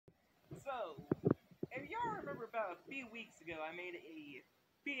So, if y'all remember about a few weeks ago, I made a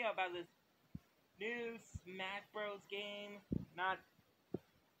video about this new Smash Bros. Game. Not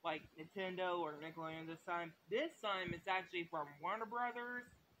like Nintendo or Nickelodeon this time. This time it's actually from Warner Brothers,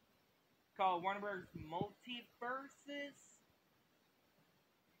 called Warner Brothers Multiverses.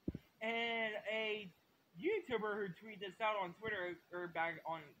 And a YouTuber who tweeted this out on Twitter back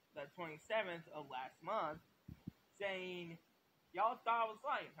on the 27th of last month, saying, "Y'all thought it was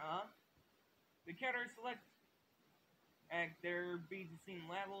lame, huh? The character select and there be the scene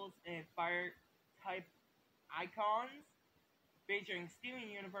levels and fire type icons featuring Steven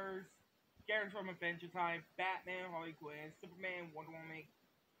Universe, characters from Adventure Time, Batman, Harley Quinn, Superman, Wonder Woman,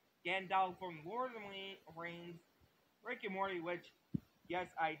 Gandalf from Lord of the Rings, Rick and Morty, which, yes,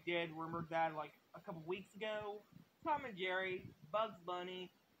 I did remember that like a couple weeks ago, Tom and Jerry, Bugs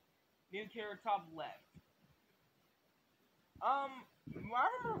Bunny, new character top left. I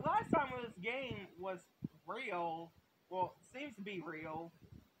remember last time this game was real. Well, it seems to be real.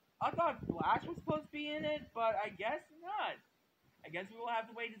 I thought Flash was supposed to be in it, but I guess not. I guess we will have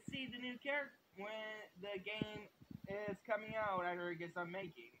to wait to see the new character when the game is coming out after it gets done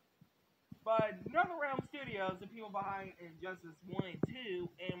making. But NetherRealm Studios, the people behind Injustice 1 and 2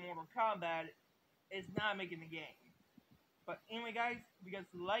 and Mortal Kombat, is not making the game. But anyway, guys, if you guys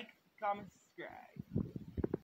like, comment, subscribe.